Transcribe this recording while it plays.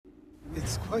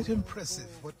It's quite impressive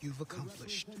what you've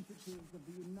accomplished.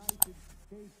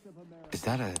 Is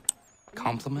that a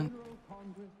compliment?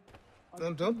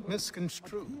 Now, don't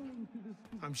misconstrue.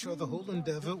 I'm sure the whole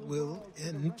endeavor will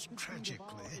end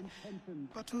tragically.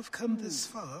 But to have come this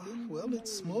far, well,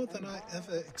 it's more than I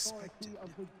ever expected.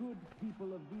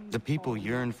 The people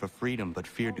yearned for freedom but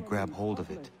feared to grab hold of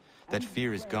it. That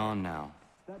fear is gone now.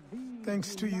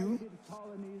 Thanks to you?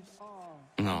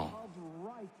 No.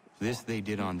 This they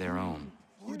did on their own.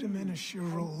 You diminish your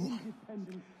role.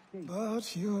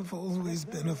 But you have always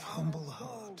been of humble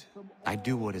heart. I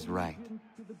do what is right.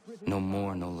 No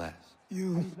more, no less.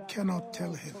 You cannot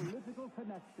tell him.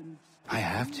 I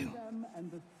have to.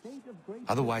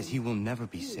 Otherwise, he will never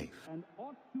be safe.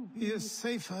 He is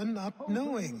safer not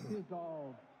knowing.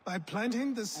 By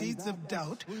planting the seeds of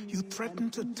doubt, you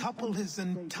threaten to topple his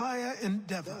entire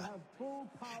endeavor.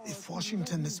 If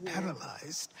Washington is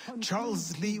paralyzed,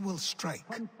 Charles Lee will strike.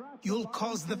 You'll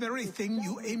cause the very thing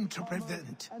you aim to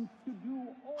prevent.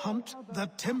 Hunt the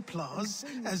Templars,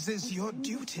 as is your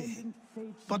duty.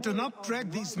 But do not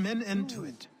drag these men into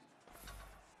it.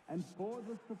 And for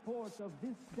the support of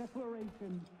this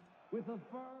declaration, with a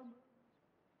firm...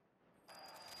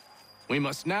 We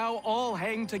must now all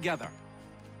hang together.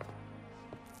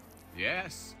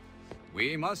 Yes,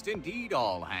 we must indeed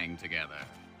all hang together.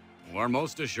 Or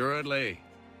most assuredly,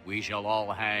 we shall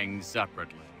all hang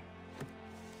separately.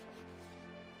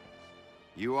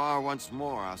 You are once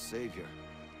more our savior.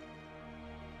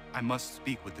 I must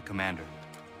speak with the commander.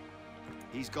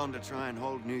 He's gone to try and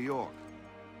hold New York.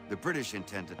 The British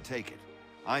intend to take it.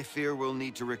 I fear we'll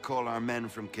need to recall our men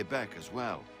from Quebec as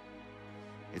well.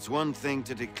 It's one thing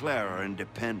to declare our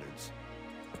independence.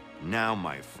 Now,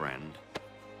 my friend,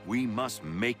 we must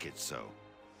make it so.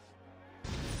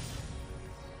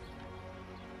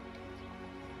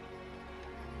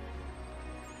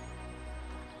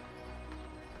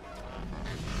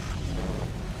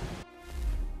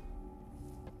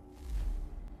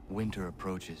 Winter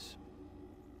approaches.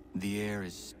 The air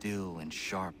is still and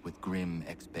sharp with grim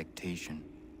expectation.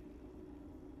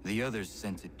 The others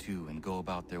sense it too and go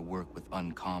about their work with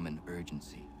uncommon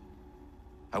urgency.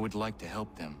 I would like to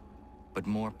help them, but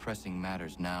more pressing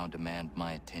matters now demand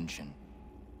my attention.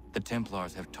 The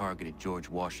Templars have targeted George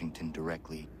Washington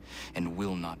directly, and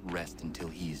will not rest until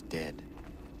he is dead.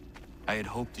 I had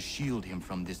hoped to shield him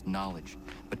from this knowledge,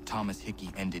 but Thomas Hickey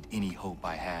ended any hope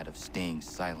I had of staying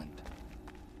silent.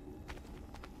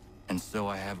 And so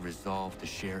I have resolved to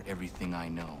share everything I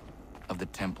know of the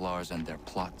Templars and their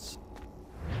plots,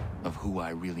 of who I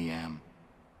really am.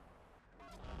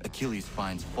 Achilles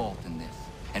finds fault in this,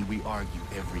 and we argue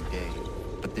every day,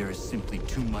 but there is simply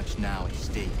too much now at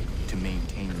stake to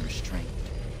maintain restraint.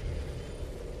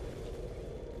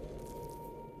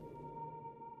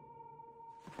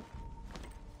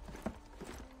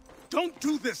 Don't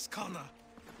do this, Connor!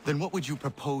 Then what would you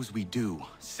propose we do?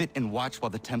 Sit and watch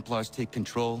while the Templars take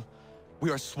control? We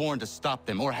are sworn to stop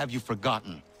them, or have you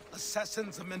forgotten?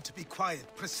 Assassins are meant to be quiet,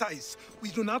 precise. We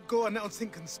do not go announcing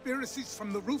conspiracies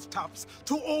from the rooftops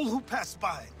to all who pass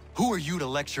by. Who are you to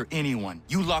lecture anyone?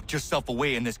 You locked yourself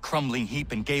away in this crumbling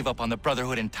heap and gave up on the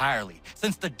Brotherhood entirely.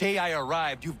 Since the day I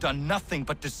arrived, you've done nothing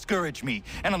but discourage me.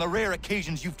 And on the rare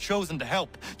occasions you've chosen to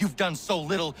help, you've done so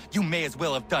little, you may as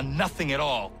well have done nothing at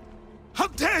all. How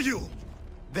dare you!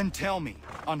 Then tell me,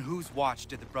 on whose watch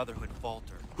did the Brotherhood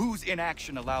falter? Whose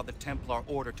inaction allowed the Templar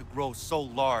Order to grow so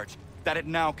large that it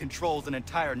now controls an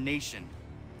entire nation?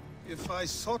 If I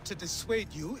sought to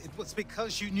dissuade you, it was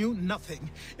because you knew nothing.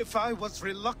 If I was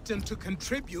reluctant to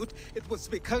contribute, it was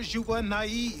because you were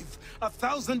naive.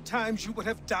 1,000 times you would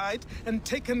have died and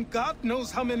taken God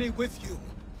knows how many with you.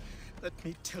 Let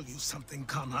me tell you something,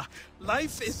 Connor.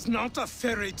 Life is not a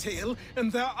fairy tale,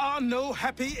 and there are no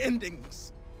happy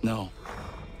endings. No.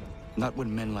 Not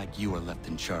when men like you are left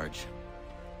in charge.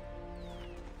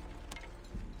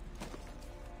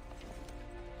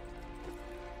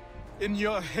 In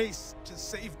your haste to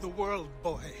save the world,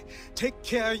 boy, take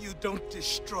care you don't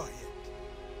destroy it.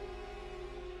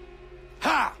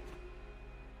 Ha!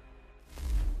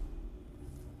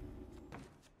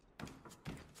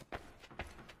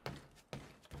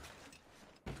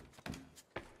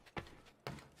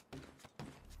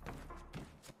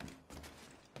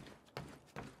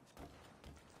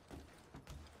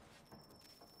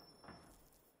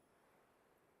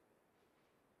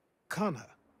 Connor.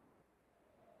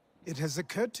 It has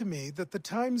occurred to me that the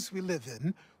times we live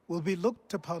in will be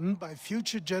looked upon by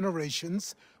future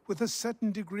generations with a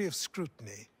certain degree of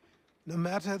scrutiny, no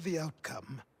matter the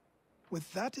outcome.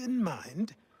 With that in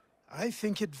mind, I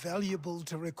think it valuable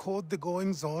to record the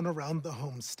goings-on around the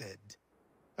Homestead.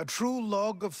 A true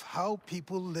log of how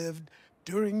people lived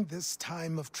during this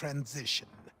time of transition.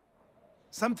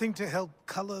 Something to help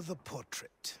color the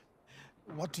portrait.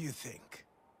 What do you think?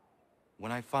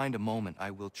 When I find a moment, I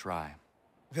will try.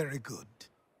 Very good.